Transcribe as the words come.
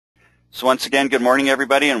So once again, good morning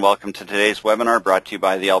everybody and welcome to today's webinar brought to you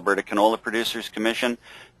by the Alberta Canola Producers Commission.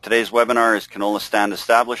 Today's webinar is Canola Stand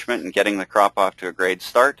Establishment and Getting the Crop Off to a Great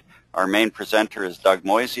Start. Our main presenter is Doug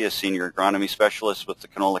Moisey, a Senior Agronomy Specialist with the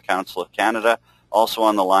Canola Council of Canada. Also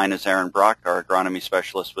on the line is Aaron Brock, our Agronomy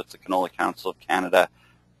Specialist with the Canola Council of Canada,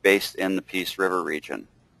 based in the Peace River region.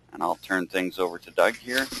 And I'll turn things over to Doug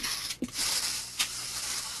here.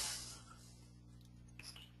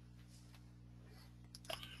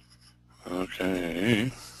 Okay.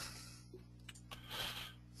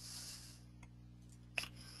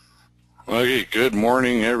 Okay, good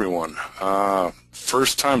morning everyone.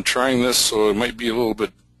 First time trying this, so it might be a little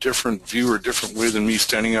bit different view or different way than me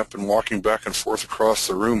standing up and walking back and forth across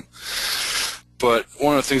the room. But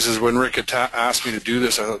one of the things is when Rick had asked me to do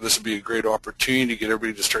this, I thought this would be a great opportunity to get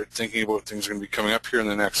everybody to start thinking about things that are going to be coming up here in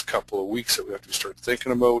the next couple of weeks that we have to start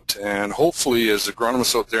thinking about. And hopefully as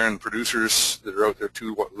agronomists out there and producers that are out there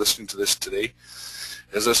too listening to this today,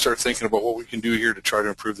 as I start thinking about what we can do here to try to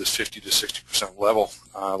improve this 50 to 60% level.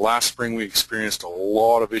 Last spring we experienced a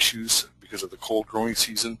lot of issues because of the cold growing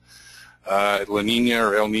season. La Nina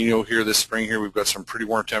or El Nino here this spring here, we've got some pretty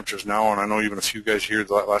warm temperatures now, and I know even a few guys here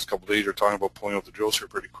the last couple of days are talking about pulling out the drills here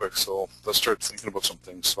pretty quick, so let's start thinking about some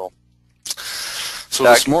things. So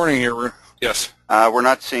Doug, this morning here, yes? We're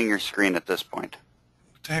not seeing your screen at this point.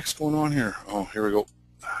 What the heck's going on here? Oh, here we go.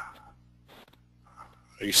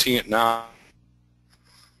 Are you seeing it now?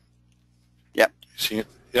 Yep. You seeing it?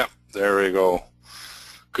 Yep, there we go.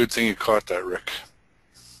 Good thing you caught that, Rick.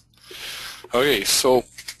 Okay, so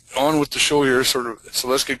on with the show here, so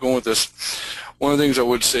let's get going with this. One of the things I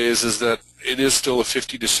would say is that it is still a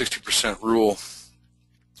 50 to 60% rule,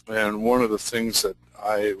 and one of the things that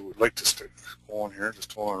I would like to start going here,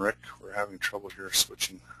 just hold on Rick, we're having trouble here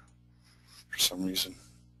switching for some reason.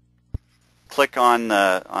 Click on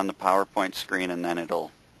the PowerPoint screen and then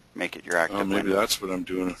it'll make it your active maybe window. That's what I'm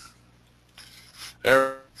doing.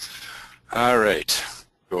 There. All right,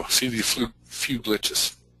 go see these few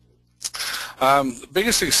glitches. The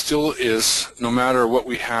biggest thing still is no matter what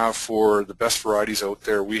we have for the best varieties out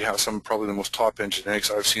there, we have some probably the most top-end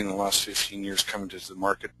genetics I've seen in the last 15 years coming to the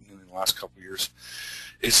market in the last couple of years.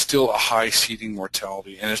 It's still a high seeding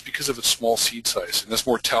mortality, and it's because of its small seed size. And this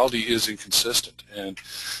mortality is inconsistent, and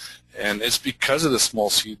it's because of the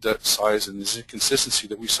small seed size and this inconsistency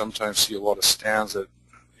that we sometimes see a lot of stands that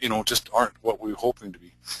just aren't what we were hoping to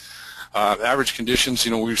be. Average conditions,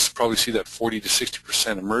 we probably see that 40 to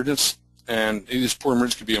 60% emergence. And this poor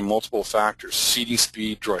emergence could be in multiple factors: seeding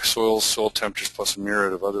speed, dry soils, soil temperatures, plus a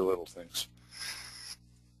myriad of other little things.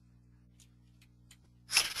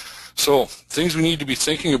 So things we need to be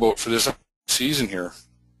thinking about for this season here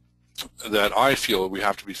that I feel we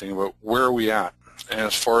have to be thinking about: where are we at? And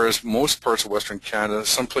as far as most parts of Western Canada,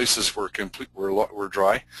 some places we're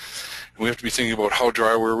dry, and we have to be thinking about how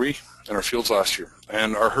dry were we in our fields last year.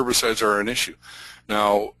 And our herbicides are an issue.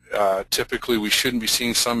 Now, typically we shouldn't be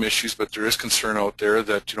seeing some issues, but there is concern out there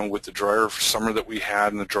that, with the drier summer that we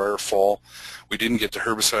had and the drier fall, we didn't get the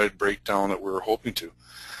herbicide breakdown that we were hoping to.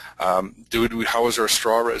 How is our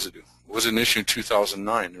straw residue? Was it an issue in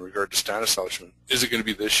 2009 in regard to stand establishment? Is it going to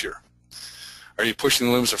be this year? Are you pushing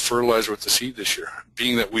the limits of fertilizer with the seed this year?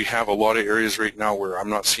 Being that we have a lot of areas right now where I'm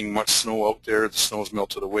not seeing much snow out there, the snow's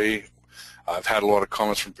melted away. I've had a lot of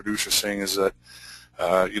comments from producers saying is that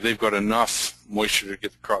they've got enough moisture to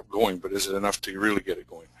get the crop going, but is it enough to really get it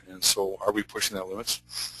going? And so are we pushing that limits?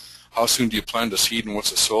 How soon do you plan to seed, and what's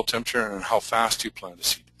the soil temperature, and how fast do you plan to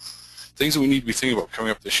seed? Things that we need to be thinking about coming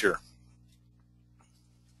up this year.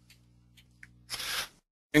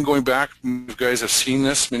 And going back, you guys have seen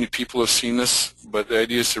this, many people have seen this, but the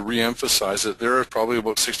idea is to re-emphasize that there are probably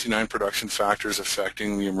about 69 production factors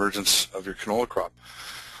affecting the emergence of your canola crop.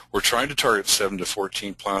 We're trying to target 7 to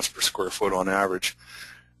 14 plants per square foot on average.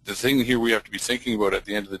 The thing here we have to be thinking about at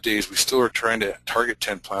the end of the day is we still are trying to target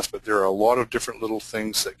 10 plants, but there are a lot of different little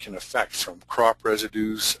things that can affect, from crop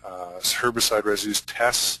residues, herbicide residues,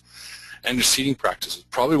 pests, and the seeding practices.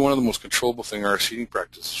 Probably one of the most controllable things are our seeding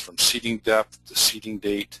practices, from seeding depth to seeding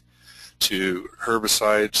date to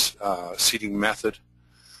herbicides, seeding method,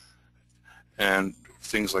 and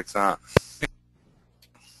things like that.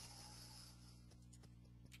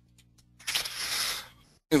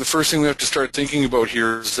 The first thing we have to start thinking about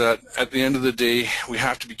here is that at the end of the day, we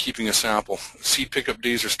have to be keeping a sample. Seed pickup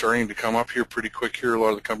days are starting to come up here pretty quick here. A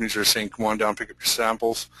lot of the companies are saying, come on down, pick up your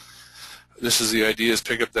samples. This is the idea: is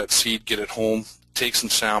pick up that seed, get it home, take some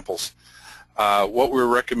samples. What we're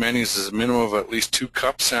recommending is a minimum of at least 2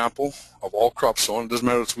 cup sample of all crops sown. It doesn't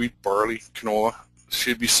matter if it's wheat, barley, canola.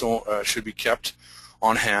 Should be kept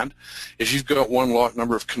on hand. If you've got one lot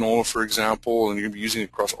number of canola, for example, and you're going to be using it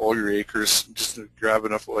across all your acres, just grab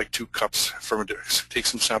enough, like 2 cups from take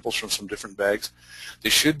some samples from some different bags. They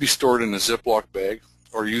should be stored in a Ziploc bag,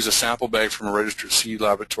 or use a sample bag from a registered seed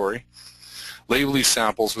laboratory. Label these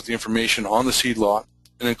samples with the information on the seed lot,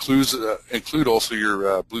 and include also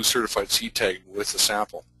your blue certified seed tag with the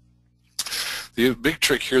sample. The big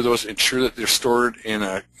trick here, though, is ensure that they're stored in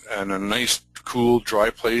a nice, cool, dry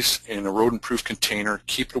place in a rodent-proof container.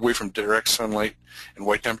 Keep it away from direct sunlight and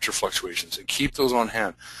white temperature fluctuations, and keep those on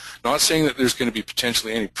hand. Not saying that there's going to be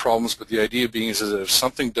potentially any problems, but the idea being is that if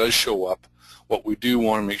something does show up, what we do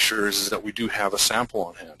want to make sure is that we do have a sample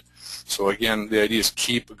on hand. So again, the idea is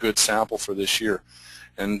keep a good sample for this year.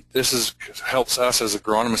 And this helps us as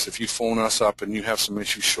agronomists. If you phone us up and you have some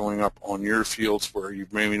issues showing up on your fields where you're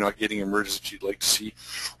maybe not getting emergence that you'd like to see,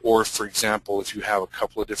 or for example, if you have a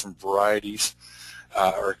couple of different varieties,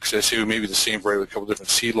 or say maybe the same variety with a couple of different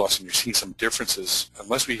seed lots and you're seeing some differences,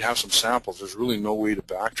 unless we have some samples, there's really no way to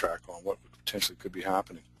backtrack on what potentially could be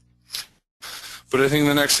happening. But I think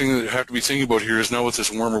the next thing that we have to be thinking about here is now with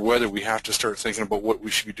this warmer weather, we have to start thinking about what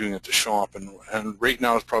we should be doing at the shop. And right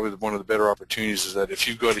now is probably one of the better opportunities, is that if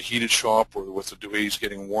you've got a heated shop, or with the days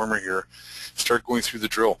getting warmer here, start going through the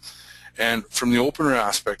drill. And from the opener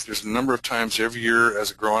aspect, there's a number of times every year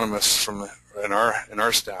as agronomists in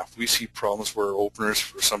our staff, we see problems where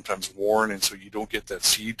openers are sometimes worn, and so you don't get that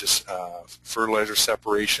seed to fertilizer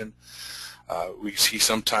separation. We see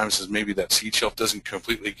sometimes as maybe that seed shelf doesn't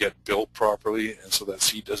completely get built properly, and so that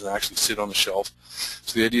seed doesn't actually sit on the shelf.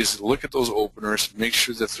 So the idea is to look at those openers, make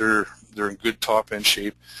sure that they're in good top end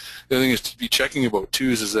shape. The other thing is to be checking about too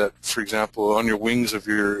is that, for example, on your wings of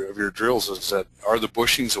your drills, is that are the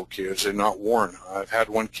bushings okay? Is they not worn? I've had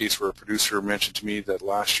one case where a producer mentioned to me that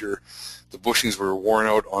last year the bushings were worn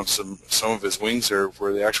out on some of his wings there,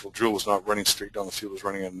 where the actual drill was not running straight down the field, it was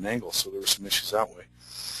running at an angle, so there were some issues that way.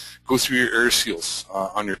 Go through your air seals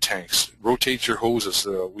on your tanks. Rotate your hoses.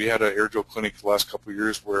 We had an air drill clinic the last couple of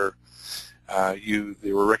years where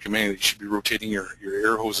they were recommending that you should be rotating your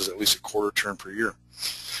air hoses at least a quarter turn per year.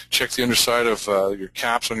 Check the underside of your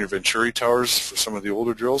caps on your Venturi towers for some of the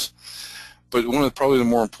older drills. But one of probably the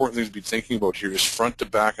more important things to be thinking about here is front to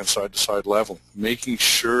back and side to side level. Making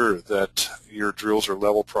sure that your drills are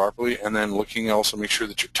level properly, and then looking also make sure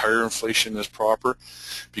that your tire inflation is proper,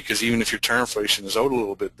 because even if your tire inflation is out a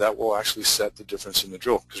little bit, that will actually set the difference in the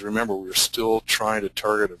drill. Because remember, we're still trying to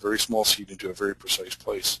target a very small seed into a very precise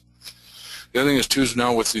place. The other thing is too is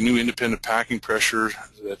now with the new independent packing pressure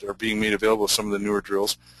that are being made available with some of the newer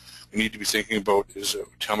drills, we need to be thinking about is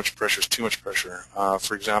how much pressure is too much pressure.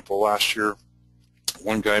 For example, last year,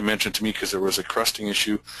 one guy mentioned to me, because there was a crusting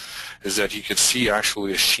issue, is that he could see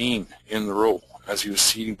actually a sheen in the row as he was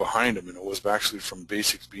seeding behind him, and it was actually from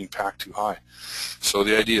basics being packed too high. So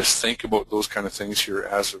the idea is think about those kind of things here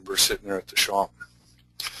as we're sitting there at the shop.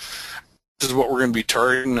 This is what we're going to be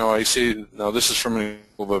targeting. Now this is from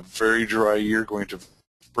a very dry year going to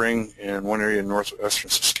spring in one area in northwestern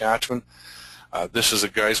Saskatchewan. This is a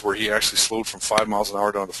guy's where he actually slowed from 5 miles an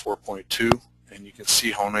hour down to 4.2, and you can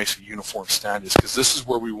see how nice a uniform stand is, because this is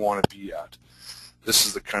where we want to be at. This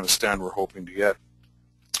is the kind of stand we're hoping to get.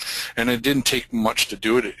 And it didn't take much to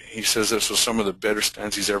do it. He says this was some of the better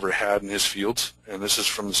stands he's ever had in his fields, and this is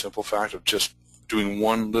from the simple fact of just doing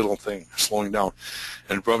one little thing, slowing down.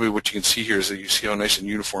 And probably what you can see here is that you see how nice and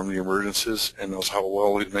uniform the emergence is, and how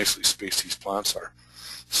well nicely spaced these plants are.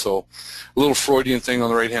 So a little Freudian thing on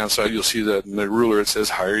the right-hand side, you'll see that in the ruler it says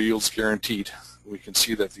higher yields guaranteed. We can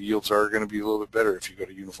see that the yields are going to be a little bit better if you've got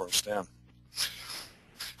a uniform stand.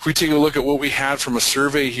 If we take a look at what we had from a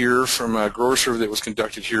survey here, from a grower survey that was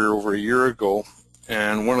conducted here over a year ago,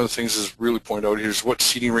 and one of the things is really point out here is what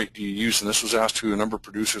seeding rate do you use, and this was asked to a number of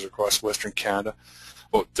producers across Western Canada.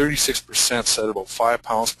 About 36% said about 5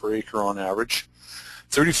 pounds per acre on average.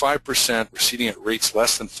 35% were seeding at rates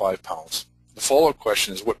less than 5 pounds. The follow-up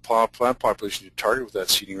question is what plant population do you target with that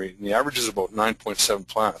seeding rate, and the average is about 9.7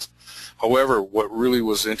 plants. However, what really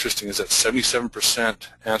was interesting is that 77%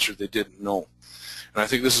 answered they didn't know. And I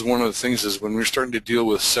think this is one of the things is when we're starting to deal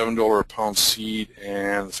with $7 a pound seed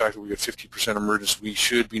and the fact that we get 50% emergence, we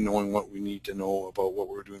should be knowing what we need to know about what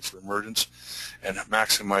we're doing for emergence and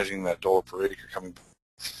maximizing that dollar per acre coming.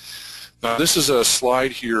 Now this is a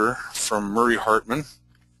slide here from Murray Hartman,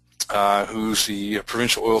 who's the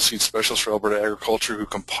provincial oilseed specialist for Alberta Agriculture, who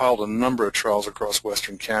compiled a number of trials across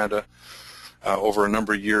Western Canada over a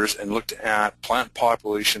number of years and looked at plant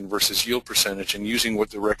population versus yield percentage, and using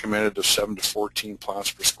what they recommended of 7 to 14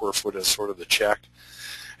 plants per square foot as sort of the check.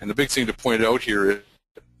 And the big thing to point out here is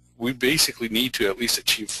we basically need to at least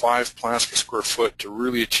achieve 5 plants per square foot to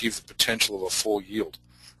really achieve the potential of a full yield,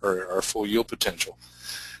 or our full yield potential.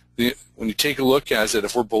 When you take a look at it,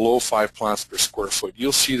 if we're below 5 plants per square foot,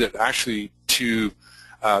 you'll see that actually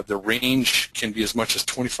the range can be as much as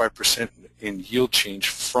 25% in yield change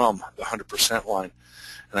from the 100% line.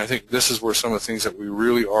 And I think this is where some of the things that we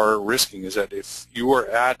really are risking is that if you are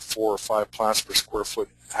at 4 or 5 plants per square foot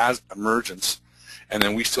as emergence, and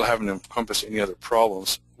then we still haven't encompassed any other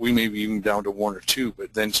problems, we may be even down to 1 or 2,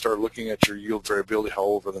 but then start looking at your yield variability, how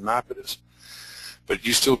over the map it is. But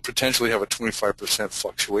you still potentially have a 25%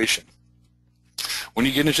 fluctuation. When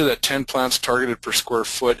you get into that 10 plants targeted per square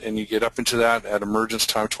foot and you get up into that at emergence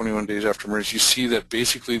time, 21 days after emergence, you see that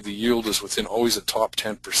basically the yield is within always the top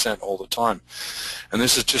 10% all the time. And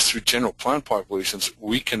this is just through general plant populations.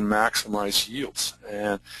 We can maximize yields.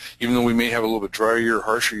 And even though we may have a little bit drier year,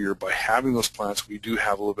 harsher year, by having those plants, we do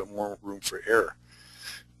have a little bit more room for error.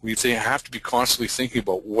 We have to be constantly thinking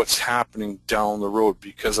about what's happening down the road,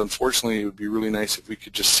 because unfortunately it would be really nice if we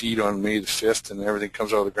could just seed on May the 5th and everything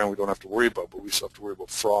comes out of the ground we don't have to worry about, but we still have to worry about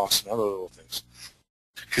frost and other little things.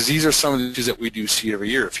 Because these are some of the issues that we do see every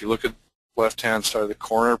year. If you look at the left-hand side of the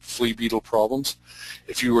corner, flea beetle problems,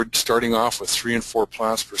 if you were starting off with 3 and 4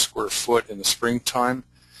 plants per square foot in the springtime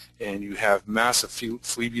and you have massive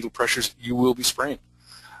flea beetle pressures, you will be spraying.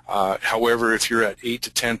 However, if you're at 8 to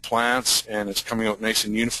 10 plants and it's coming out nice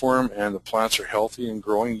and uniform and the plants are healthy and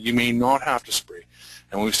growing, you may not have to spray.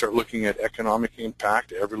 And when we start looking at economic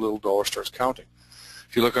impact, every little dollar starts counting.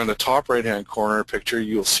 If you look on the top right-hand corner picture,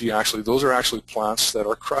 you'll see actually those are actually plants that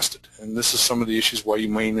are crusted. And this is some of the issues why you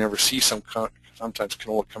may never see sometimes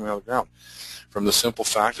canola coming out of the ground. From the simple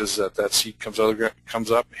fact is that that seed comes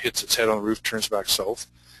up, hits its head on the roof, turns back south,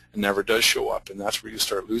 and never does show up. And that's where you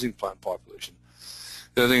start losing plant population.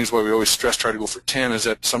 The other thing is why we always try to go for 10 is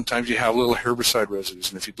that sometimes you have little herbicide residues.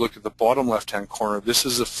 And if you look at the bottom left-hand corner, this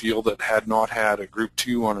is a field that had not had a group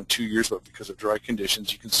 2 on in 2 years, but because of dry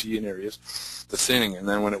conditions, you can see in areas the thinning. And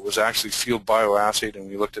then when it was actually field bioassayed and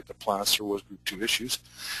we looked at the plants, there was group 2 issues.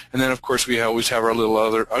 And then, of course, we always have our little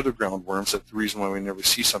other ground worms. That the reason why we never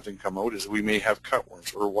see something come out is we may have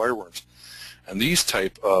cutworms or wireworms. And these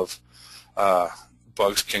type of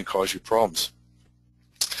bugs can cause you problems.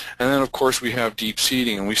 And then, of course, we have deep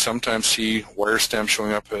seeding, and we sometimes see wire stem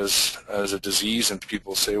showing up as a disease, and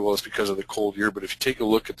people say, well, it's because of the cold year. But if you take a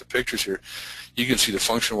look at the pictures here, you can see the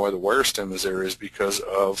function why the wire stem is there is because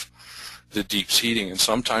of the deep seeding. And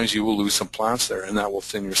sometimes you will lose some plants there, and that will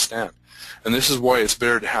thin your stand. And this is why it's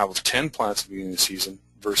better to have 10 plants at the beginning of the season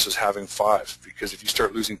versus having 5, because if you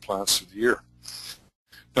start losing plants through the year.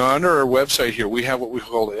 Now, under our website here, we have what we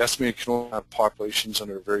call the estimated canola populations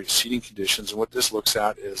under various seeding conditions, and what this looks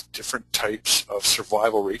at is different types of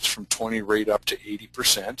survival rates from 20 right up to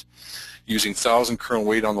 80%, using 1,000 kernel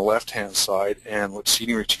weight on the left-hand side, and what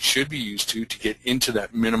seeding rates you should be used to get into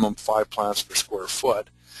that minimum 5 plants per square foot.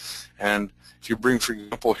 And if you bring, for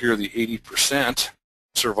example, here the 80%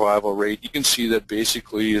 survival rate, you can see that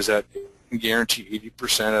basically is that you can guarantee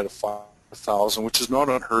 80% out of 5,000, which is not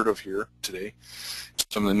unheard of here today.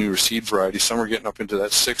 Some of the newer seed varieties, some are getting up into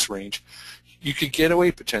that 6 range. You could get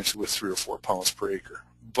away potentially with 3 or 4 pounds per acre,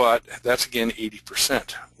 but that's again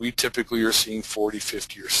 80%. We typically are seeing 40,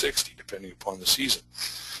 50, or 60 depending upon the season.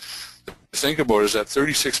 The thing to think about is that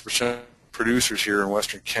 36% producers here in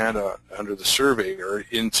Western Canada under the survey are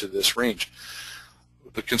into this range.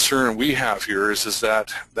 The concern we have here is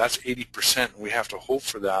that that's 80%, and we have to hope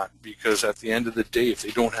for that, because at the end of the day, if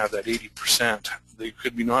they don't have that 80%, they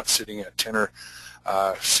could be not sitting at 10 or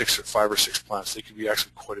 6 or 5 or 6 plants. They could be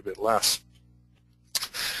actually quite a bit less.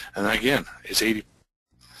 And again, it's 80.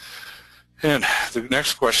 And the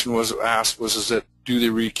next question was asked is that do they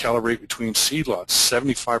recalibrate between seed lots?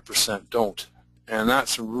 75% don't. And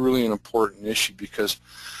that's really an important issue, because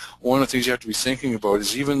one of the things you have to be thinking about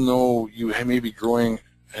is even though you may be growing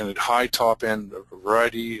a high top end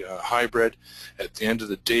variety, hybrid, at the end of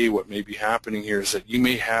the day what may be happening here is that you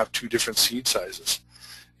may have 2 different seed sizes.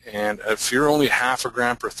 And if you're only 0.5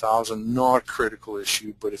 gram per 1,000, not a critical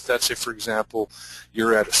issue. But if that's, say, for example,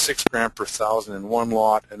 you're at a 6 gram per 1,000 in one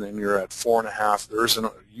lot, and then you're at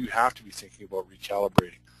 4.5, you have to be thinking about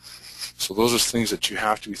recalibrating. So those are things that you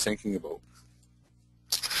have to be thinking about.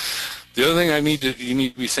 The other thing you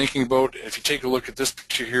need to be thinking about, if you take a look at this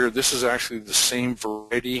picture here, this is actually the same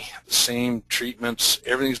variety, the same treatments,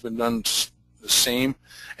 everything's been done the same,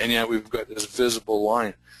 and yet we've got this visible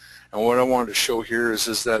line. And what I wanted to show here is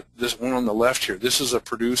that this one on the left here, this is a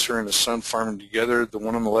producer and a son farming together. The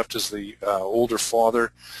one on the left is the older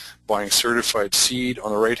father buying certified seed.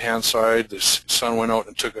 On the right-hand side, the son went out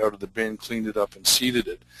and took it out of the bin, cleaned it up, and seeded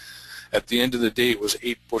it. At the end of the day, it was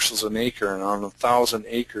 8 bushels an acre, and on 1,000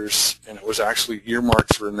 acres, and it was actually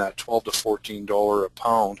earmarked for in that $12 to $14 a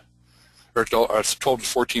pound, or $12 to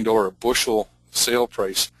 $14 a bushel sale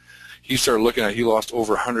price. He started looking at, he lost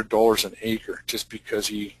over $100 an acre just because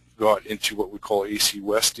he got into what we call AC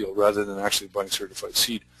West deal rather than actually buying certified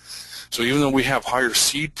seed. So even though we have higher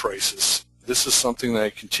seed prices, this is something that I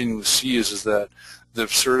continually see is that the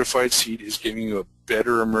certified seed is giving you a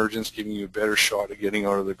better emergence, giving you a better shot at getting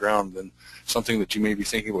out of the ground than something that you may be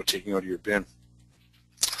thinking about taking out of your bin.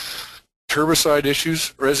 Herbicide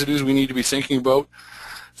issues, residues we need to be thinking about.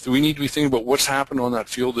 So we need to be thinking about what's happened on that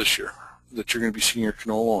field this year that you're going to be seeing your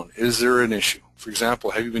canola on. Is there an issue? For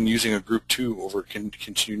example, have you been using a group 2 over a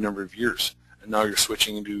continued number of years, and now you're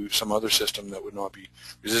switching into some other system that would not be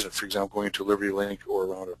resistant, for example, going into Liberty Link or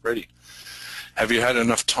Roundup Ready? Have you had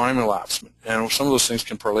enough time elapsement? And some of those things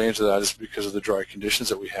can parlay into that is because of the dry conditions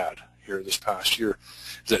that we had here this past year.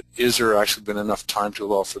 Is there actually been enough time to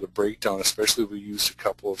allow for the breakdown, especially if we used a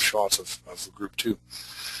couple of shots of group 2?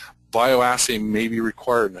 Bioassay may be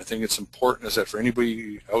required, and I think it's important is that for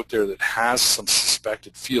anybody out there that has some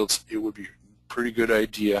suspected fields, it would be a pretty good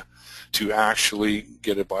idea to actually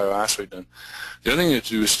get a bioassay done. The other thing to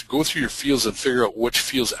do is to go through your fields and figure out which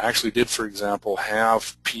fields actually did, for example,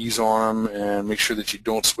 have peas on them, and make sure that you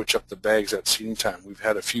don't switch up the bags at seeding time. We've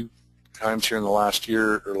had a few times here in the last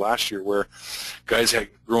year where guys had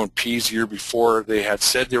grown peas the year before. They had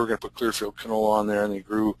said they were going to put Clearfield canola on there, and they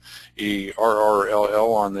grew a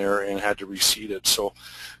RRLL on there and had to reseed it. So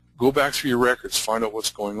go back through your records, find out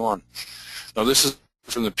what's going on. Now this is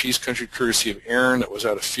from the Peas Country courtesy of Aaron that was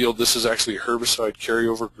at a field. This is actually a herbicide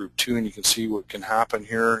carryover group 2, and you can see what can happen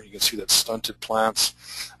here. You can see that stunted plants,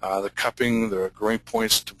 the cupping, the growing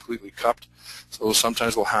points completely cupped. So those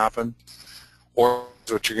sometimes will happen. Or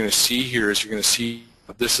what you're going to see here is you're going to see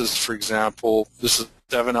this is, for example, this is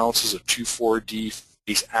 7 ounces of 2,4-D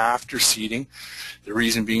after seeding. The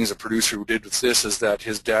reason being, as a producer who did with this, is that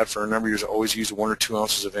his dad for a number of years always used 1 or 2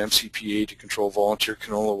 ounces of MCPA to control volunteer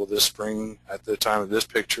canola. Well, this spring, at the time of this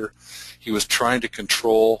picture, he was trying to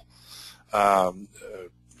control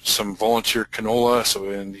some volunteer canola,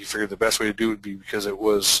 and he figured the best way to do it would be because it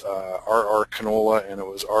was RR canola and it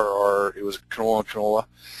was canola on canola.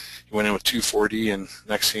 He went in with 2,4-D, and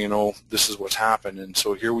next thing you know, this is what's happened. And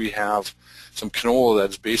so here we have some canola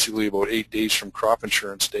that's basically about 8 days from crop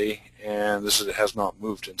insurance day, and it has not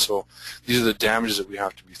moved. And so these are the damages that we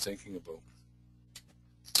have to be thinking about.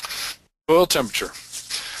 Soil temperature.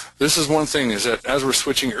 This is one thing, is that as we're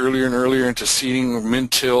switching earlier and earlier into seeding,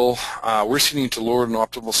 min-till, we're seeding to lower than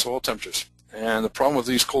optimal soil temperatures. And the problem with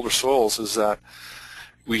these colder soils is that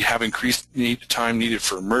we have increased time needed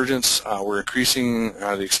for emergence. We're increasing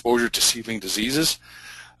the exposure to seedling diseases.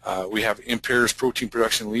 We have impairs protein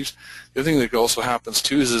production in leaves. The other thing that also happens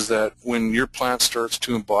too is that when your plant starts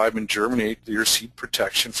to imbibe and germinate, your seed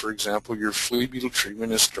protection, for example, your flea beetle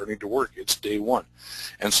treatment is starting to work. It's day 1.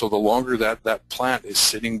 And so the longer that plant is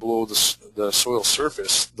sitting below the soil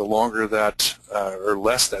surface, the longer that, or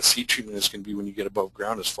less that seed treatment is going to be when you get above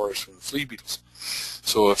ground as far as from the flea beetles.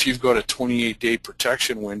 So if you've got a 28-day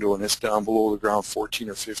protection window and it's down below the ground 14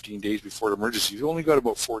 or 15 days before it emerges, you've only got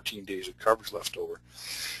about 14 days of coverage left over.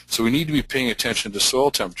 So we need to be paying attention to soil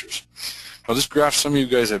temperatures. Now this graph some of you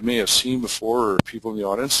guys may have seen before, or people in the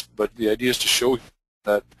audience, but the idea is to show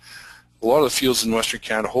that a lot of the fields in Western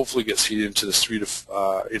Canada hopefully get seeded into this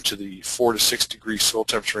into the 4 to 6 degree soil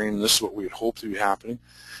temperature range, and this is what we would hope to be happening.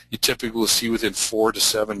 You typically will see within 4 to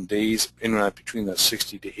 7 days in that between that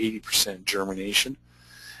 60 to 80% germination,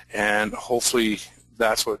 and hopefully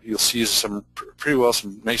that's what you'll see is some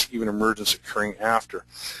nice even emergence occurring after.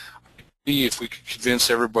 If we could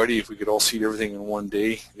convince everybody, if we could all seed everything in one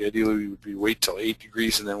day, the ideally would be wait till 8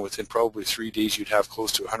 degrees, and then within probably 3 days you'd have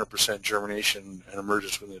close to 100% germination and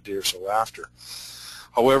emergence within a day or so after.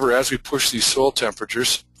 However, as we push these soil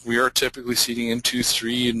temperatures, we are typically seeding into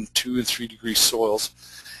 2 and 3 degree soils.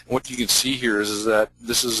 And what you can see here is that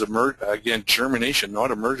this is, again, germination,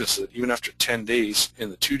 not emergence. That even after 10 days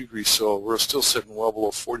in the 2 degree soil, we're still sitting well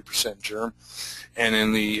below 40% germ. And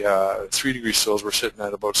in the 3 degree soils, we're sitting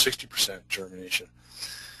at about 60% germination.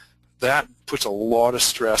 That puts a lot of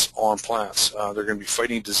stress on plants. They're going to be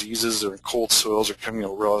fighting diseases. They're in cold soils. They're coming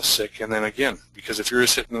out real sick. And then again, because if you're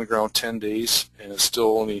sitting in the ground 10 days and it's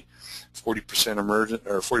still only 40% emergent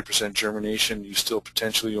or 40% germination, you still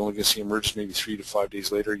potentially only going to see emergence maybe 3 to 5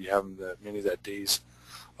 days later. You haven't many of that days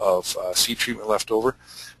of seed treatment left over,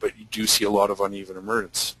 but you do see a lot of uneven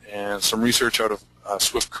emergence. And some research out of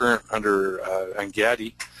Swift Current under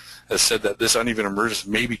Angadi has said that this uneven emergence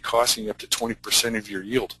may be costing up to 20% of your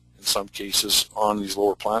yield in some cases on these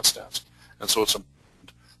lower plant stands. And so it's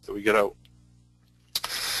important that we get out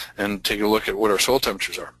and take a look at what our soil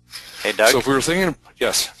temperatures are. Hey, Doug. So if we were thinking,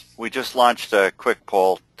 yes. We just launched a quick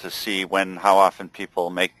poll to see how often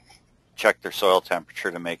people check their soil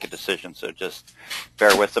temperature to make a decision. So just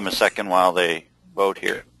bear with them a second while they vote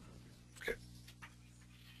here. Okay.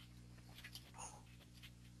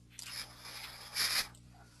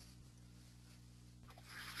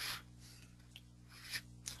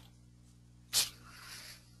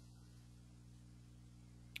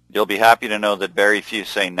 You'll be happy to know that very few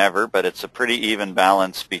say never, but it's a pretty even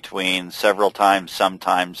balance between several times,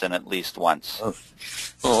 sometimes, and at least once.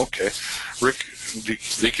 Oh, okay. Rick,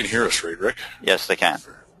 they can hear us, right, Rick? Yes, they can.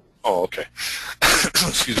 Oh, okay.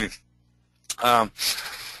 Excuse me.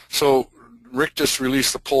 So Rick just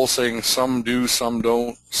released the poll saying some do, some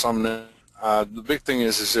don't, some not. The big thing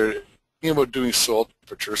is they're thinking about doing soil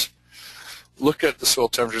temperatures. Look at the soil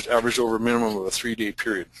temperatures averaged over a minimum of a 3-day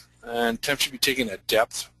period. And temps should be taken at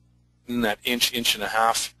depth, in that inch and a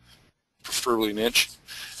half, preferably an inch,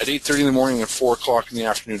 at 8:30 in the morning and 4 o'clock in the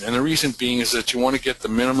afternoon. And the reason being is that you want to get the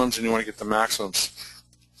minimums and you want to get the maximums.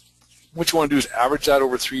 What you want to do is average that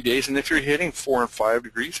over 3 days, and if you're hitting 4 and 5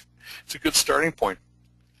 degrees, it's a good starting point.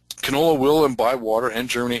 Canola will imbibe water and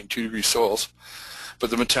germinate in 2-degree soils, but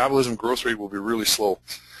the metabolism growth rate will be really slow.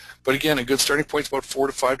 But again, a good starting point is about 4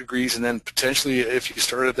 to 5 degrees, and then potentially if you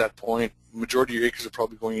start at that point, the majority of your acres are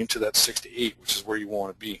probably going into that 6 to 8, which is where you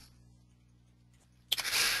want to be.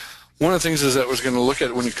 One of the things is that we're going to look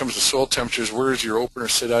at when it comes to soil temperatures, where does your opener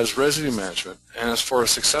sit as residue management? And as far as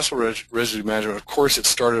successful residue management, of course it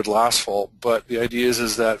started last fall, but the idea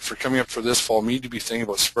is that for coming up for this fall, we need to be thinking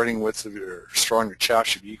about spreading width of your straw and your chaff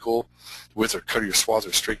should be equal, width or cut of your swath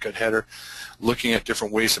or straight cut header, looking at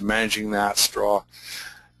different ways of managing that straw.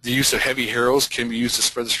 The use of heavy harrows can be used to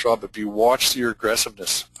spread the straw, but be watch your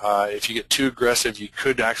aggressiveness. If you get too aggressive, you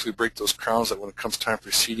could actually break those crowns that when it comes time for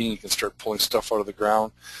seeding, you can start pulling stuff out of the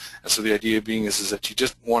ground. And so the idea being is that you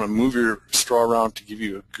just want to move your straw around to give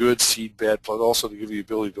you a good seed bed, but also to give you the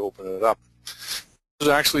ability to open it up. This is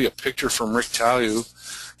actually a picture from Rick Talliou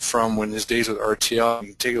from when his days with RTL. You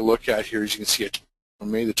can take a look at here, as you can see it on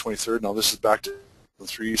May the 23rd. Now this is back to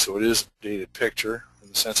 2003, so it is a dated picture. In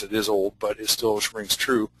the sense it is old, but it still rings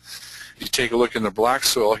true. You take a look in the black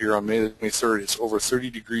soil here on May the 23rd, it's over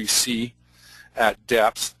 30 degrees C at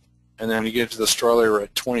depth, and then when you get to the straw layer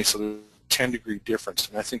at 20, so there's a 10-degree difference.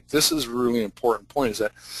 And I think this is a really important point, is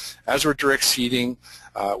that as we're direct seeding,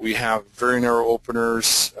 we have very narrow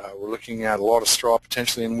openers, we're looking at a lot of straw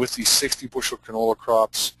potentially, and with these 60 bushel canola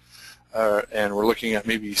crops, and we're looking at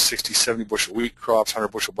maybe 60, 70 bushel wheat crops, 100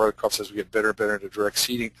 bushel barley crops as we get better and better into direct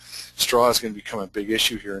seeding. Straw is going to become a big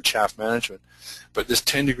issue here in chaff management. But this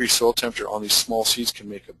 10-degree soil temperature on these small seeds can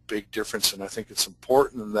make a big difference, and I think it's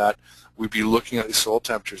important that we be looking at these soil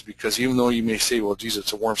temperatures, because even though you may say, well, geez,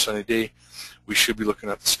 it's a warm, sunny day, we should be looking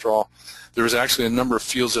at the straw. There was actually a number of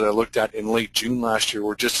fields that I looked at in late June last year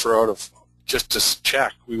where just to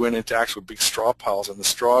check, we went into actual big straw piles, and the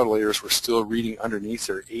straw layers were still reading underneath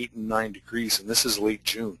there 8 and 9 degrees, and this is late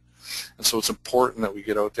June. And so it's important that we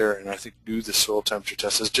get out there and I think do the soil temperature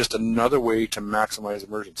test as just another way to maximize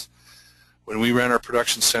emergence. When we ran our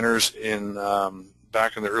production centers in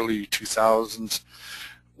back in the early 2000s,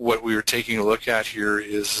 what we were taking a look at here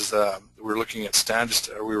is we were looking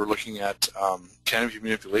at canopy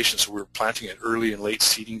manipulation, so we were planting at early and late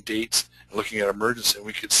seeding dates and looking at emergence, and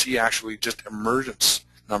we could see actually just emergence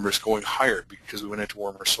numbers going higher because we went into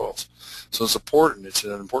warmer soils. So it's important. It's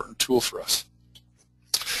an important tool for us.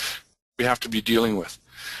 We have to be dealing with.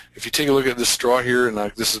 If you take a look at this straw here, and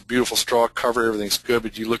this is beautiful straw cover, everything's good,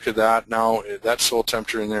 but you look at that now, that soil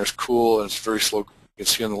temperature in there is cool and it's very slow. You can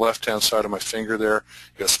see on the left-hand side of my finger there,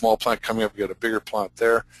 you got a small plant coming up, you got a bigger plant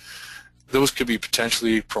there. Those could be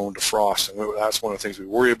potentially prone to frost, and that's one of the things we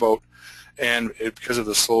worry about. And because of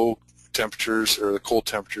the slow temperatures or the cold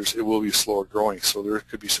temperatures, it will be slower growing, so there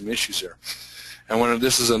could be some issues there. And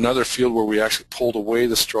this is another field where we actually pulled away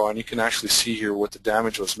the straw, and you can actually see here what the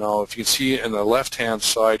damage was. Now, if you can see in the left-hand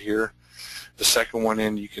side here, the second one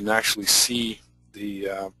in, you can actually see the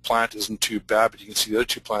plant isn't too bad, but you can see the other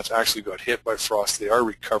two plants actually got hit by frost. They are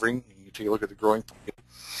recovering. You can take a look at the growing point.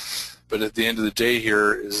 But at the end of the day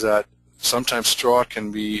here is that sometimes straw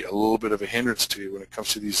can be a little bit of a hindrance to you when it comes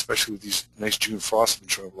to these, especially with these nice June frosts that have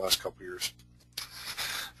been showing over the last couple of years.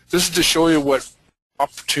 This is to show you what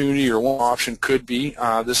opportunity or one option could be.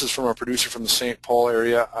 This is from a producer from the St. Paul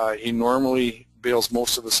area. He normally bales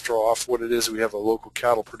most of the straw off. What it is, we have a local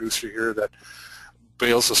cattle producer here that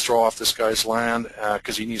bales the straw off this guy's land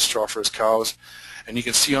because he needs straw for his cows. And you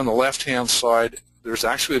can see on the left-hand side, there's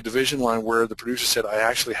actually a division line where the producer said, I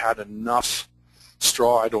actually had enough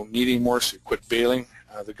straw, I don't need any more, so he quit baling.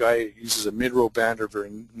 The guy uses a mid-row band or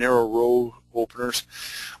very narrow row openers.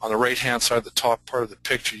 On the right-hand side, the top part of the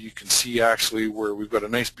picture, you can see actually where we've got a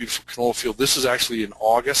nice, beautiful canola field. This is actually in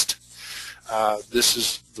August. This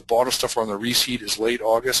is the bottom stuff on the reseed is late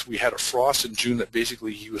August. We had a frost in June that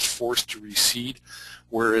basically he was forced to reseed,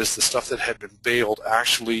 whereas the stuff that had been baled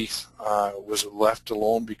actually was left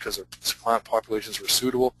alone because the plant populations were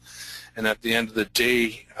suitable. And at the end of the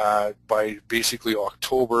day, by basically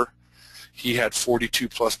October, he had 42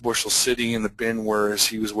 plus bushels sitting in the bin, whereas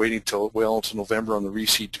he was waiting till well into November on the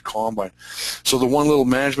reseed to combine. So the one little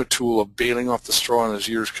management tool of baling off the straw in his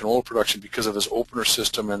year's canola production, because of his opener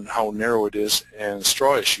system and how narrow it is and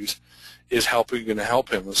straw issues, is going to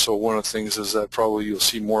help him. And so one of the things is that probably you'll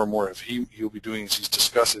see more and more of he'll be doing as he's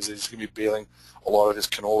discussed is he's going to be baling a lot of his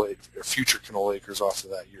canola or future canola acres off of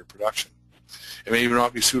that year production. It may even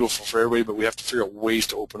not be suitable for everybody, but we have to figure out ways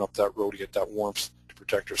to open up that road to get that warmth to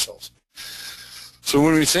protect ourselves. So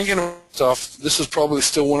when we're thinking of stuff, this is probably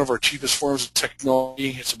still one of our cheapest forms of technology.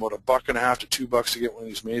 It's about $1.50 to $2 to get one of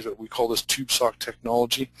these made, but we call this tube sock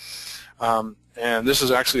technology. And this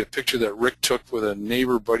is actually a picture that Rick took with a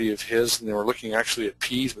neighbor buddy of his, and they were looking actually at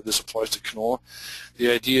peas, but this applies to canola.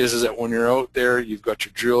 The idea is that when you're out there, you've got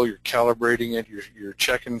your drill, you're calibrating it, you're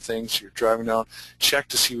checking things, you're driving down, check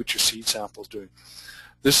to see what your seed sample is doing.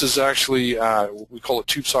 This is actually, we call it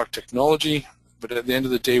tube sock technology, but at the end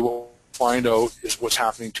of the day, what we'll find out is what's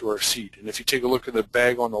happening to our seed. And if you take a look at the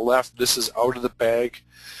bag on the left, this is out of the bag,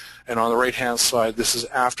 and on the right-hand side, this is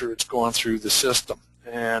after it's gone through the system.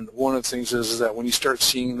 And one of the things is that when you start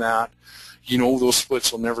seeing that, you know those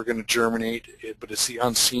splits are never going to germinate, but it's the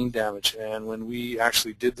unseen damage. And when we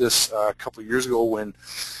actually did this a couple of years ago, when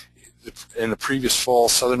in the previous fall,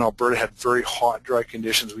 southern Alberta had very hot, dry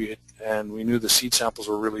conditions, and we knew the seed samples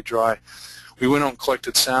were really dry. We went out and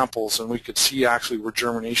collected samples, and we could see actually where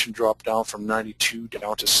germination dropped down from 92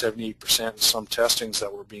 down to 78% in some testings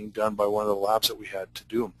that were being done by one of the labs that we had to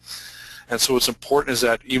do them. And so what's important is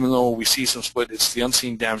that even though we see some split, it's the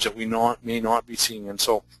unseen damage that we may not be seeing. And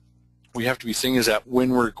so we have to be thinking is that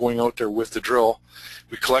when we're going out there with the drill,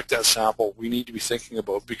 we collect that sample, we need to be thinking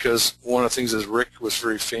about, because one of the things, as Rick was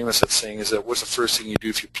very famous at saying, is that what's the first thing you do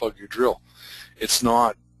if you plug your drill? It's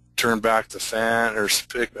not turn back the fan or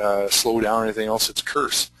slow down or anything else, it's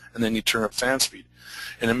curse, and then you turn up fan speed.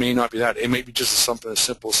 And it may not be that. It may be just something as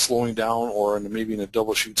simple as slowing down, or maybe in a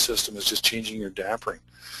double shoot system is just changing your dampering,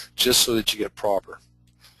 just so that you get proper.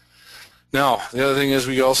 Now, the other thing is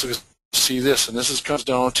we also see this, and this comes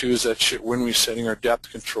down to is that when we're setting our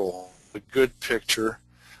depth control, a good picture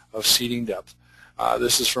of seeding depth.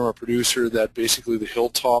 This is from a producer that basically the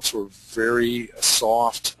hilltops were very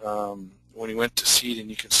soft when he went to seed, and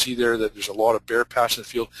you can see there that there's a lot of bare patch in the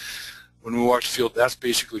field. When we walk the field, that's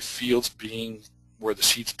basically fields being where the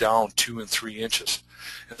seed's down 2 and 3 inches.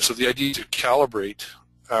 And so the idea is to calibrate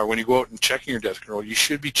when you go out and checking your depth control, you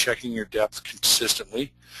should be checking your depth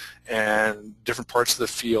consistently and different parts of the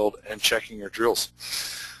field and checking your drills.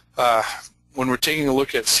 When we're taking a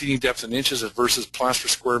look at seeding depth in inches versus plants per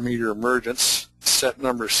square meter emergence, set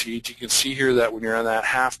number of seeds, you can see here that when you're on that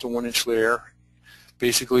 1/2 to 1 inch layer,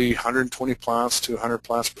 basically 120 plants to 100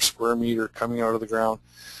 plants per square meter coming out of the ground.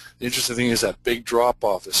 The interesting thing is that big drop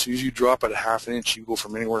off. As soon as you drop at a 1/2 inch, you go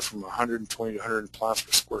from anywhere from 120 to 100 plants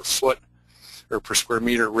per square foot or per square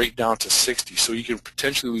meter right down to 60. So you can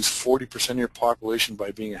potentially lose 40% of your population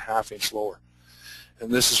by being a 1/2 inch lower.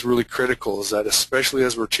 And this is really critical, is that especially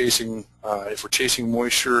as we're chasing, if we're chasing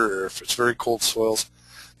moisture or if it's very cold soils,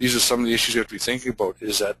 these are some of the issues you have to be thinking about,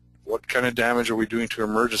 is that what kind of damage are we doing to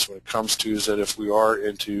emergence when it comes to is that if we are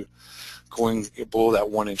into going below that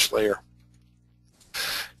 1 inch layer.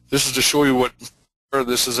 This is to show you what,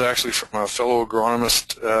 this is actually from a fellow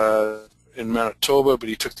agronomist in Manitoba, but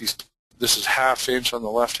he took these, this is 1/2 inch on the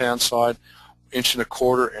left-hand side,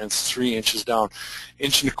 1.25 inches and 3 inches down. 1.25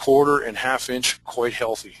 inches and 1/2 inch, quite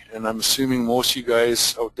healthy. And I'm assuming most of you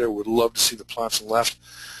guys out there would love to see the plants on the left.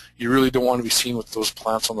 You really don't want to be seen with those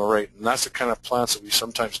plants on the right. And that's the kind of plants that we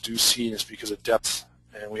sometimes do see, and it's because of depth,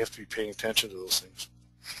 and we have to be paying attention to those things.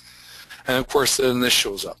 And of course, then this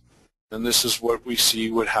shows up. And this is what we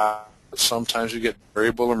see would happen. Sometimes we get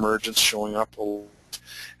variable emergence showing up,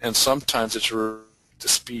 and sometimes it's the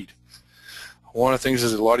speed. One of the things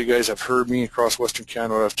is a lot of you guys have heard me across Western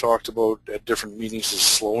Canada, what I've talked about at different meetings, is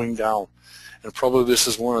slowing down. And probably this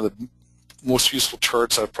is one of the most useful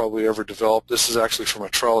charts I've probably ever developed. This is actually from a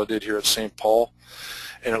trial I did here at St. Paul,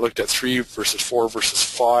 and it looked at 3 versus 4 versus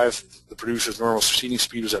 5. The producer's normal seeding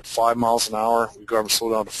speed was at 5 miles an hour. We got them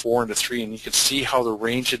slowed down to 4 and to 3, and you can see how the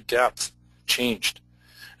range of depth changed.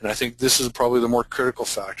 And I think this is probably the more critical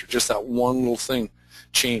factor, just that one little thing.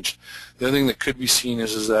 changed. The other thing that could be seen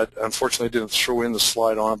is that, unfortunately I didn't throw in the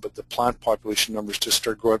slide on it, but the plant population numbers just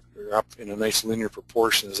start going up in a nice linear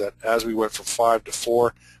proportion, is that as we went from 5 to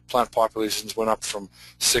 4, plant populations went up from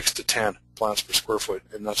 6 to 10 plants per square foot,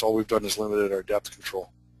 and that's all we've done is limited our depth control.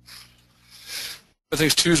 The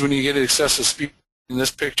things too is when you get excessive speed in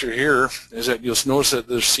this picture here is that you'll notice that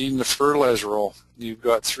there's seed in the fertilizer roll. You've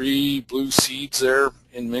got 3 blue seeds there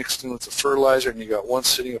mixed in with the fertilizer, and you got 1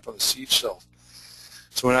 sitting up on the seed shelf.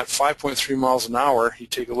 So when at 5.3 miles an hour, you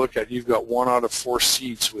take a look at, you've got 1 out of 4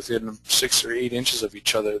 seeds within 6 or 8 inches of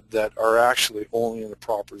each other that are actually only in the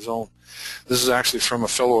proper zone. This is actually from a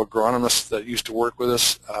fellow agronomist that used to work with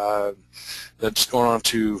us that's going on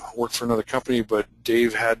to work for another company, but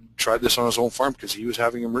Dave had tried this on his own farm because he was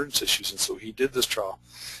having emergence issues, and so he did this trial.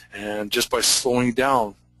 And just by slowing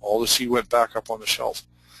down, all the seed went back up on the shelf.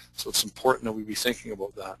 So it's important that we be thinking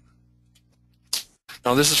about that.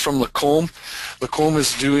 Now this is from Lacombe. Lacombe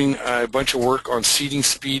is doing a bunch of work on seeding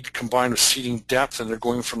speed combined with seeding depth, and they're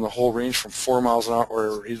going from the whole range from 4 miles an hour,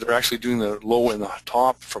 or they're actually doing the low and the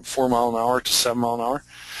top from 4 miles an hour to 7 miles an hour.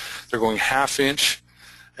 They're going 1/2 inch,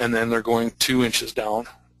 and then they're going 2 inches down.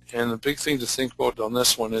 And the big thing to think about on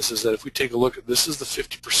this one is that if we take a look at, this is the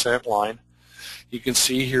 50% line. You can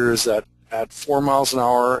see here is that at 4 miles an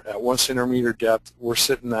hour at 1 centimeter depth, we're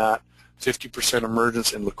sitting at 50%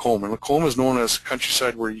 emergence in Lacombe. And Lacombe is known as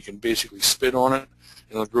countryside where you can basically spit on it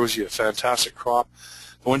and it grows you a fantastic crop.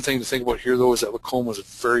 The one thing to think about here though is that Lacombe was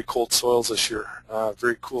very cold soils this year,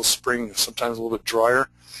 very cool spring, sometimes a little bit drier.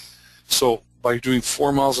 So by doing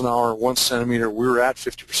 4 miles an hour, 1 centimeter, we're at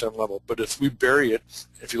 50% level. But if we bury it,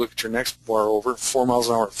 if you look at your next bar over, 4 miles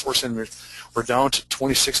an hour at 4 centimeters, we're down to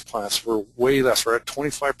 26 plants. We're way less. We're at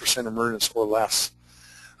 25% emergence or less.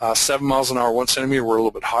 7 miles an hour, 1 centimeter, we're a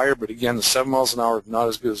little bit higher, but again, the 7 miles an hour is not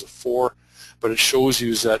as good as a 4, but it shows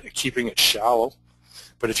you that keeping it shallow.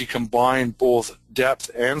 But if you combine both depth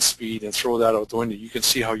and speed and throw that out the window, you can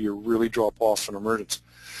see how you really drop off in emergence.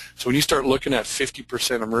 So when you start looking at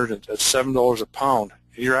 50% emergence at $7 a pound,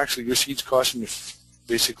 your seed's costing you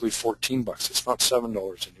basically 14 bucks. It's not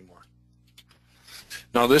 $7 anymore.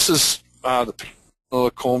 Now this is the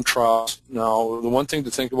Canola trials. Now the one thing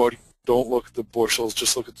to think about, don't look at the bushels,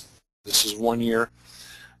 just look at, this is 1 year.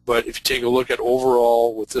 But if you take a look at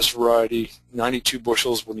overall with this variety, 92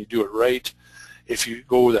 bushels when you do it right. If you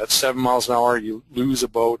go with that 7 miles an hour, you lose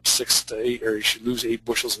about 6 to 8, or you should lose 8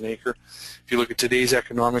 bushels an acre. If you look at today's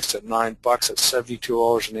economics at $9, at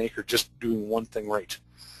 $72 an acre, just doing one thing right.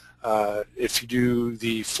 If you do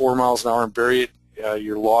the 4 miles an hour and bury it,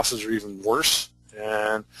 your losses are even worse.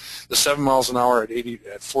 And the 7 miles an hour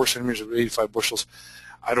at 4 centimeters of 85 bushels,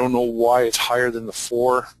 I don't know why it's higher than the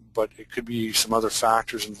 4, but it could be some other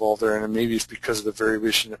factors involved there, and maybe it's because of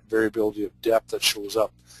the variability of depth that shows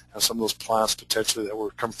up. And some of those plants potentially that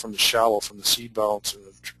were come from the shallow, from the seed bounce and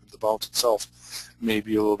the bounce itself, may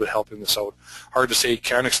be a little bit helping this out. Hard to say,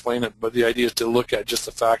 can't explain it, but the idea is to look at just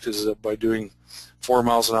the fact is that by doing 4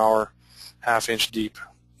 miles an hour, 1/2 inch deep,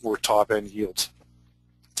 we're top end yields.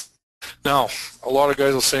 Now, a lot of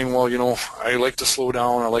guys are saying, well, you know, I like to slow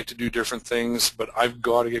down, I like to do different things, but I've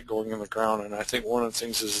got to get going in the ground. And I think one of the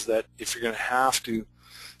things is that if you're going to have to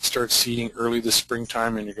start seeding early this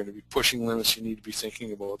springtime and you're going to be pushing limits, you need to be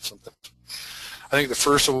thinking about something. I think the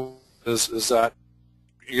first is that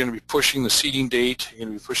you're going to be pushing the seeding date, you're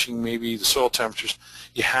going to be pushing maybe the soil temperatures.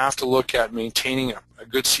 You have to look at maintaining a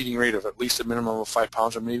good seeding rate of at least a minimum of 5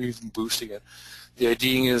 pounds, or maybe even boosting it. The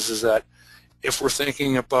idea is that if we're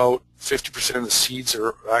thinking about 50% of the seeds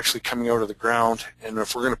are actually coming out of the ground, and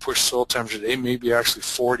if we're going to push soil temperature, they may be actually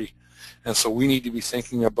 40. And so we need to be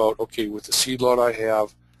thinking about, okay, with the seed lot I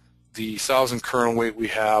have, the 1,000 kernel weight we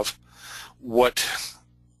have, what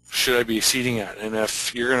should I be seeding at? And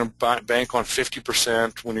if you're going to bank on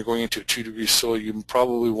 50% when you're going into a 2-degree soil, you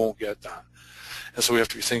probably won't get that. And so we have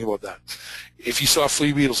to be thinking about that. If you saw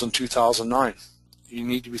flea beetles in 2009, you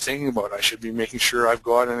need to be thinking about, I should be making sure I've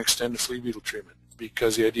got an extended flea beetle treatment,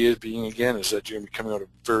 because the idea being, again, is that you're going to be coming out of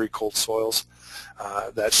very cold soils.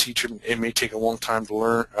 That seed treatment, it may take a long time to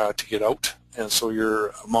learn to get out, and so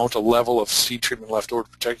your amount of level of seed treatment left over to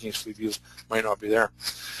protecting these flea beetles might not be there.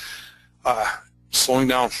 Slowing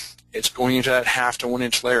down, it's going into that 1/2 to 1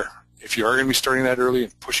 inch layer. If you are going to be starting that early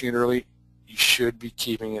and pushing it early, you should be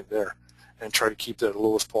keeping it there and try to keep that as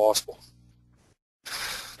low as possible.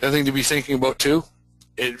 The other thing to be thinking about too,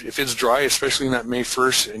 if it's dry, especially in that May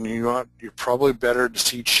 1st, and you're probably better to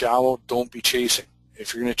seed shallow, don't be chasing.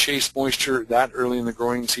 If you're going to chase moisture that early in the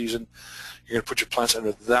growing season, you're going to put your plants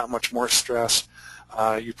under that much more stress.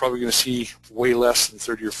 You're probably going to see way less than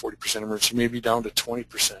 30 or 40% emergence, maybe down to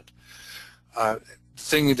 20%. The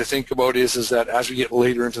thing to think about is that as we get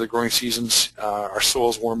later into the growing seasons, our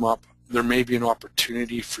soils warm up, there may be an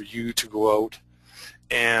opportunity for you to go out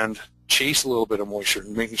and chase a little bit of moisture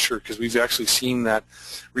and making sure, because we've actually seen that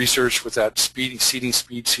research with that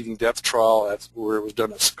seeding depth trial where it was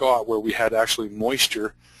done at Scott, where we had actually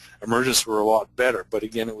moisture emergence were a lot better, but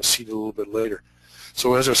again it was seeded a little bit later.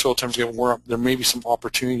 So as our soil temperatures get warm up, there may be some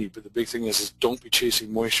opportunity, but the big thing is don't be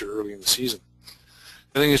chasing moisture early in the season.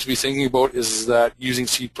 The thing is to be thinking about is that using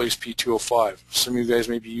seed place P205. Some of you guys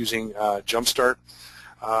may be using Jumpstart,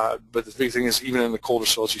 but the big thing is even in the colder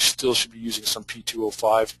soils you still should be using some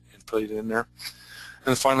P205 and put it in there.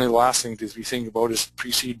 And finally, the last thing to be thinking about is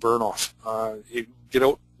pre-seed burn-off. Get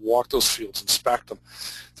out, walk those fields, inspect them.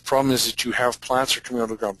 The problem is that you have plants that are coming out of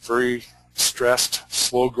the ground very stressed,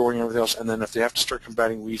 slow growing, and everything else, and then if they have to start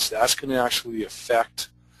combating weeds, that's going to actually affect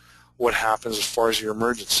what happens as far as your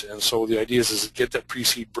emergence. And so the idea is to get that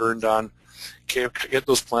pre-seed burn done, get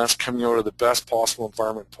those plants coming out of the best possible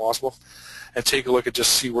environment possible, and take a look at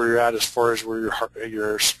just see where you're at as far as where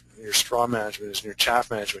your straw management is and your chaff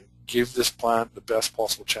management. Give this plant the best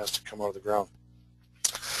possible chance to come out of the ground.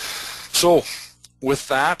 So with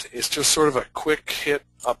that, it's just sort of a quick hit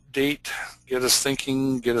update, get us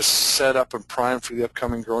thinking, get us set up and primed for the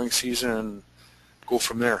upcoming growing season, and go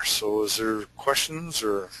from there. So is there questions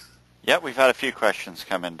or? Yeah, we've had a few questions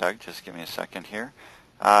come in, Doug. Just give me a second here.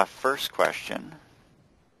 First question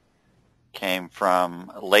came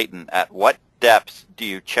from Leighton. At what depth do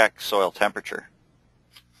you check soil temperature?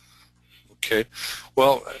 Okay.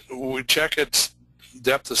 Well, we check its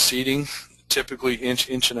depth of seeding, typically inch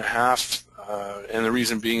and a half, and the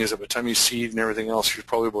reason being is that by the time you seed and everything else, you're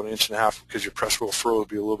probably about an inch and a half because your press row furrow will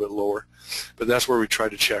be a little bit lower. But that's where we try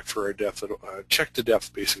to check for our depth. Check the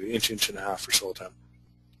depth, basically, inch and a half for soil temp.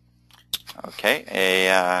 Okay,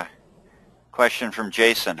 a question from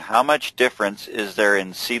Jason. How much difference is there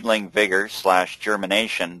in seedling vigor /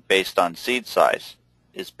 germination based on seed size?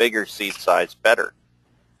 Is bigger seed size better?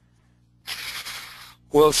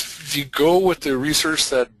 Well, if you go with the research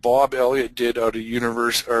that Bob Elliott did out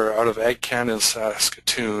of Ag Canada in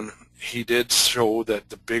Saskatoon, he did show that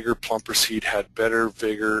the bigger plumper seed had better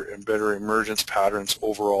vigor and better emergence patterns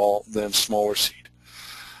overall than smaller seed.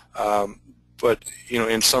 But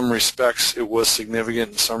in some respects it was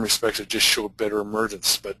significant. In some respects it just showed better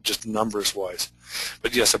emergence, but just numbers-wise.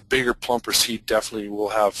 But yes, a bigger plumper seed definitely will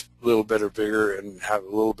have a little better vigor and have a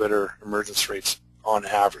little better emergence rates on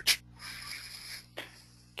average.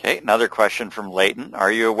 Okay, another question from Leighton.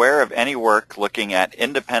 Are you aware of any work looking at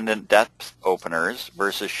independent depth openers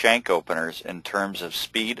versus shank openers in terms of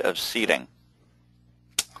speed of seeding?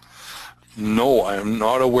 No, I am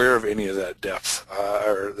not aware of any of that depth,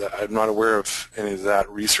 I'm not aware of any of that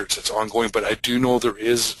research that's ongoing, but I do know there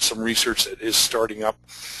is some research that is starting up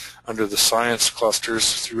under the science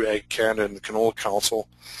clusters through Ag Canada and the Canola Council,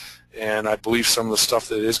 and I believe some of the stuff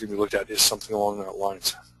that is going to be looked at is something along that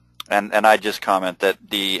lines. And I just comment that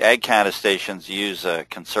the Ag Canada stations use a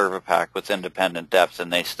Conservapack with independent depth,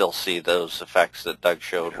 and they still see those effects that Doug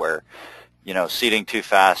showed where, seeding too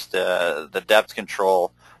fast, the depth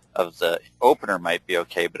control of the opener might be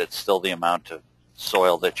okay, but it's still the amount of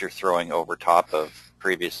soil that you're throwing over top of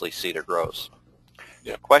previously seeded rows.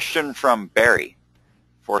 Yeah. Question from Barry.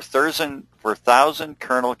 For 1,000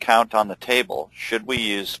 kernel count on the table, should we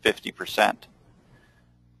use 50%?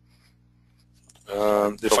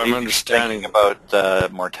 If I'm understanding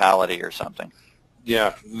about mortality or something.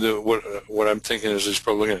 Yeah, what I'm thinking is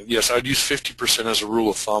probably yes, I'd use 50% as a rule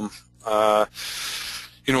of thumb.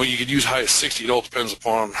 You could use high as 60. It all depends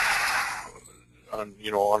upon on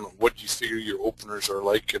what you figure your openers are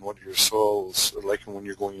like and what your soils are like when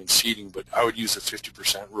you're going in seeding. But I would use the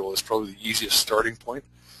 50% rule. It's probably the easiest starting point.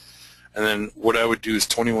 And then what I would do is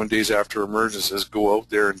 21 days after emergence is go out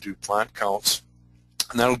there and do plant counts.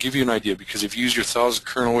 And that'll give you an idea, because if you use your 1,000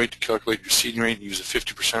 kernel weight to calculate your seeding rate and use a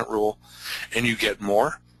 50% rule and you get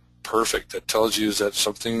more, perfect. That tells you that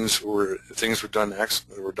some things were done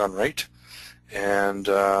right, and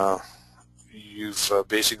you've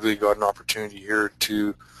basically got an opportunity here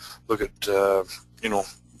to look at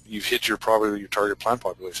you've hit your target plant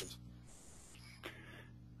populations.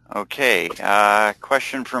 Okay,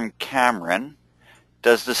 question from Cameron.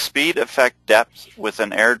 Does the speed affect depth with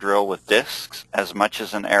an air drill with discs as much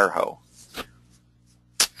as an air hoe?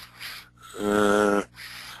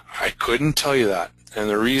 I couldn't tell you that, and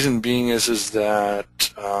the reason being is that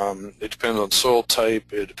it depends on soil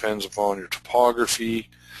type. It depends upon your topography.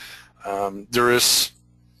 I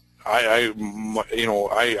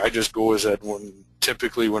just go as that when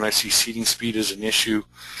typically when I see seeding speed as an issue,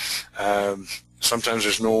 sometimes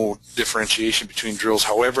there's no differentiation between drills.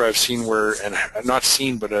 However, I've seen where, and not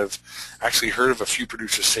seen, but I've actually heard of a few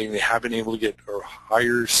producers saying they have been able to get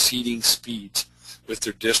higher seeding speeds with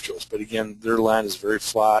their disc drills. But again, their land is very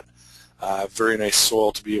flat, very nice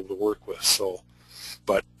soil to be able to work with. So,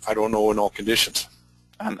 but I don't know in all conditions.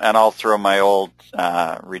 And I'll throw my old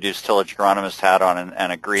reduced tillage agronomist hat on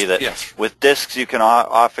and agree that yes, with discs you can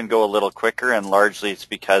often go a little quicker, and largely it's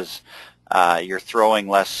because you're throwing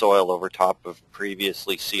less soil over top of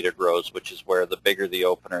previously seeded rows, which is where the bigger the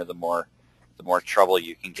opener, the more trouble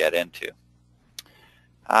you can get into.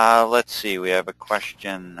 Let's see, we have a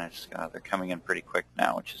question. They're coming in pretty quick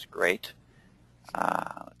now, which is great.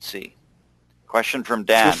 Let's see. Question from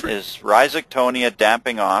Dan. Is Rhizoctonia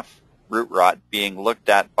damping off root rot being looked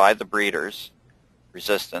at by the breeders,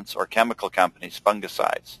 resistance, or chemical companies,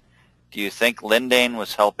 fungicides? Do you think Lindane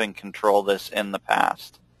was helping control this in the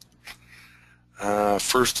past?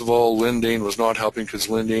 First of all, Lindane was not helping because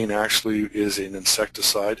Lindane actually is an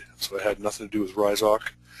insecticide, so it had nothing to do with Rhizoc.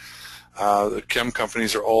 The chem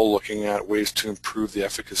companies are all looking at ways to improve the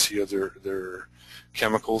efficacy of their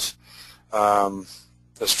chemicals.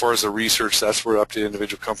 As far as the research, that's where up to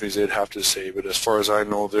individual companies they'd have to say, but as far as I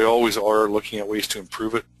know, they always are looking at ways to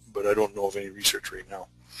improve it, but I don't know of any research right now.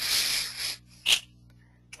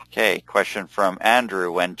 Okay, question from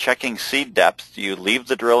Andrew. When checking seed depth, do you leave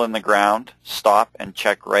the drill in the ground, stop, and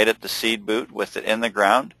check right at the seed boot with it in the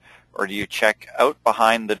ground, or do you check out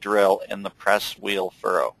behind the drill in the press wheel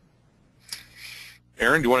furrow?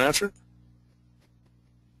 Aaron, do you want to answer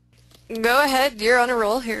it? Go ahead. You're on a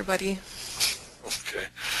roll here, buddy. Okay.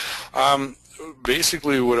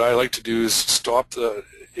 Basically, what I like to do is stop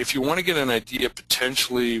if you want to get an idea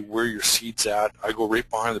potentially where your seed's at, I go right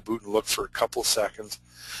behind the boot and look for a couple seconds.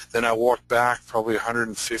 Then I walk back probably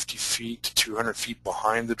 150 feet to 200 feet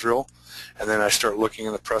behind the drill, and then I start looking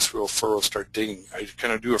in the press wheel furrow, start digging. I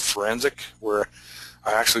kind of do a forensic where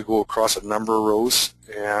I actually go across a number of rows,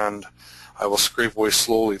 and I will scrape away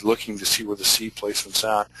slowly looking to see where the seed placement's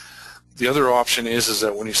at. The other option is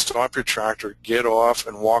that when you stop your tractor, get off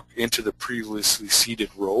and walk into the previously seeded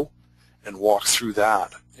row and walk through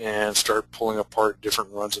that and start pulling apart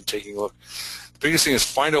different runs and taking a look. The biggest thing is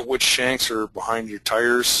find out which shanks are behind your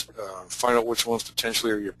tires, find out which ones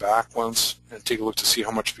potentially are your back ones, and take a look to see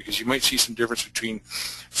how much, because you might see some difference between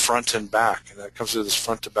front and back, and that comes to this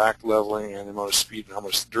front to back leveling and the amount of speed and how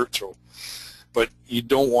much dirt throw. But you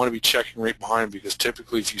don't want to be checking right behind, because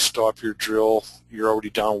typically if you stop your drill, you're already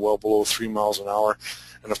down well below 3 miles an hour,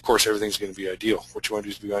 and of course everything's going to be ideal. What you want to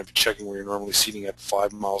do is be checking where you're normally seeding at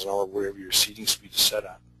 5 miles an hour, wherever your seeding speed is set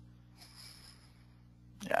at.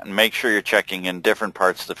 Yeah, and make sure you're checking in different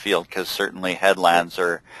parts of the field, because certainly headlands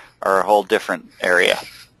are a whole different area.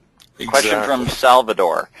 Exactly. Question from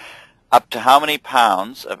Salvador. Up to how many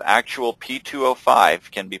pounds of actual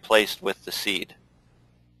P205 can be placed with the seed?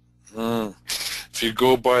 If you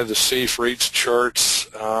go by the safe rates charts,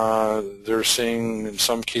 they're saying in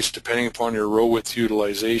some cases, depending upon your row width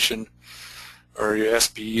utilization or your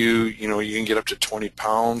SBU, you can get up to 20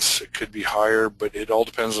 pounds. It could be higher, but it all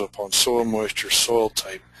depends upon soil moisture, soil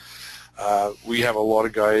type. We have a lot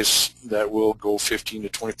of guys that will go 15 to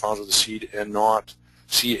 20 pounds with the seed and not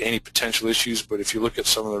see any potential issues, but if you look at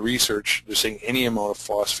some of the research, they're saying any amount of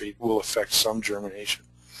phosphate will affect some germination.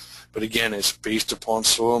 But again, it's based upon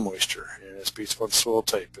soil moisture, and it's based upon soil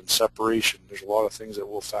type and separation. There's a lot of things that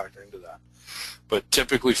will factor into that. But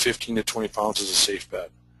typically 15 to 20 pounds is a safe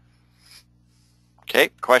bet.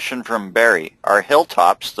 Okay, question from Barry. Are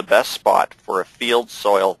hilltops the best spot for a field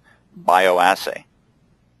soil bioassay?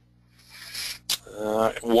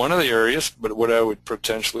 One of the areas, but what I would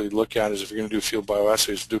potentially look at is if you're going to do a field bioassay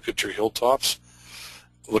is look at your hilltops,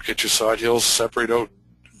 look at your side hills, separate out,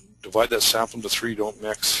 divide that sample into 3, don't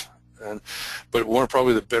mix. But one of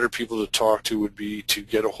probably the better people to talk to would be to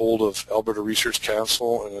get a hold of Alberta Research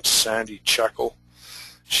Council, and it's Sandy Checkle.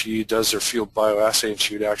 She does their field bioassay, and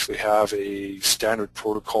she would actually have a standard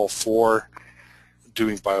protocol for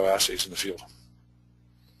doing bioassays in the field.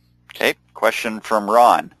 Okay, question from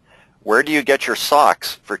Ron. Where do you get your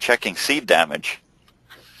socks for checking seed damage?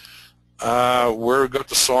 Where we got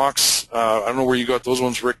the socks, I don't know where you got those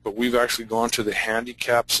ones, Rick, but we've actually gone to the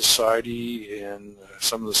Handicap Society and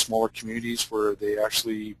some of the smaller communities where they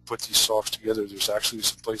actually put these socks together. There's actually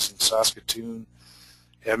some places in Saskatoon,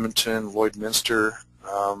 Edmonton, Lloydminster,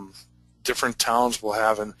 different towns will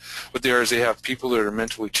have, and what they are is they have people that are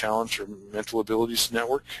mentally challenged or mental abilities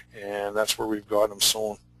network, and that's where we've got them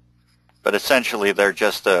sewn. But essentially they're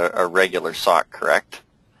just a regular sock, correct?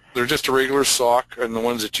 They're just a regular sock, and the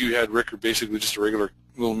ones that you had, Rick, are basically just a regular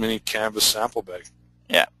little mini canvas sample bag.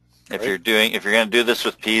 Yeah. If you're going to do this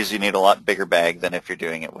with peas, you need a lot bigger bag than if you're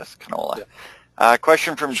doing it with canola. Yeah.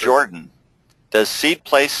 Question from Jordan. Does seed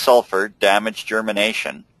place sulfur damage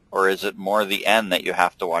germination, or is it more the N that you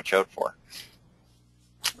have to watch out for?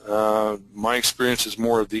 My experience is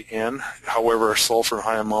more of the N. However, sulfur in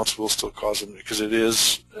high amounts will still cause them, because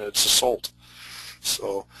it's a salt.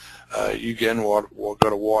 So you again got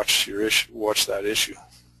to watch that issue.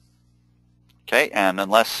 Okay, and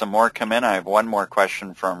unless some more come in, I have one more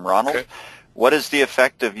question from Ronald. Okay. What is the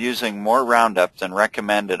effect of using more Roundup than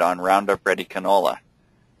recommended on Roundup Ready canola?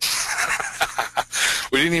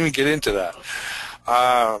 We didn't even get into that.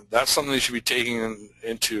 That's something they should be taking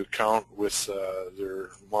into account with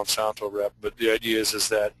their Monsanto rep. But the idea is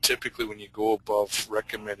that typically when you go above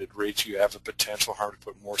recommended rates, you have a potential harm to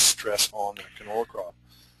put more stress on the canola crop.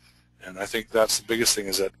 And I think that's the biggest thing,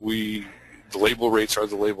 is that the label rates are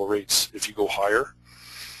the label rates. If you go higher,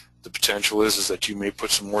 the potential is that you may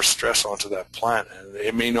put some more stress onto that plant, and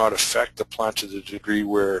it may not affect the plant to the degree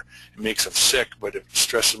where it makes them sick, but it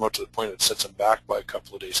stresses them out to the point that it sets them back by a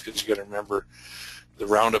couple of days, because you got to remember the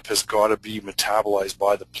Roundup has got to be metabolized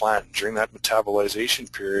by the plant. During that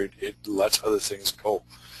metabolization period, it lets other things go,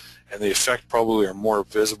 and the effect probably are more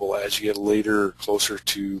visible as you get later, closer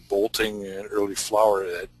to bolting and early flower.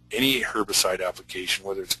 At any herbicide application,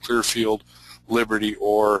 whether it's Clearfield, Liberty,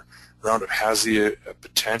 or Roundup, has the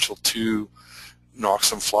potential to knock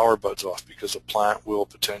some flower buds off, because the plant will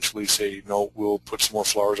potentially say, no, we'll put some more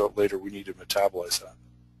flowers out later, we need to metabolize that.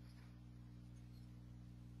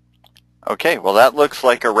 Okay, well that looks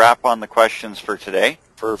like a wrap on the questions for today.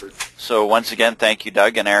 Perfect. So once again, thank you,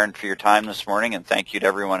 Doug and Aaron, for your time this morning, and thank you to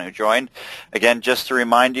everyone who joined. Again, just to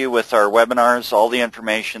remind you, with our webinars, all the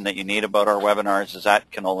information that you need about our webinars is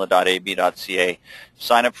at canola.ab.ca.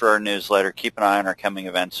 Sign up for our newsletter, keep an eye on our coming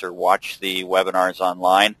events, or watch the webinars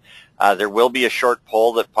online. There will be a short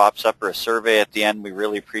poll that pops up, or a survey at the end. We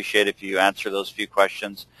really appreciate if you answer those few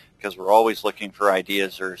questions, because we're always looking for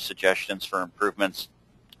ideas or suggestions for improvements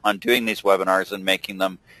on doing these webinars and making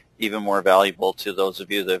them even more valuable to those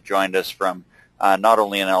of you that have joined us from not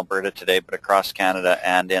only in Alberta today, but across Canada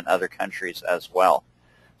and in other countries as well.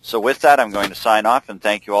 So with that, I'm going to sign off, and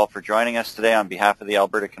thank you all for joining us today on behalf of the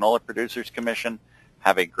Alberta Canola Producers Commission.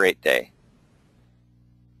 Have a great day.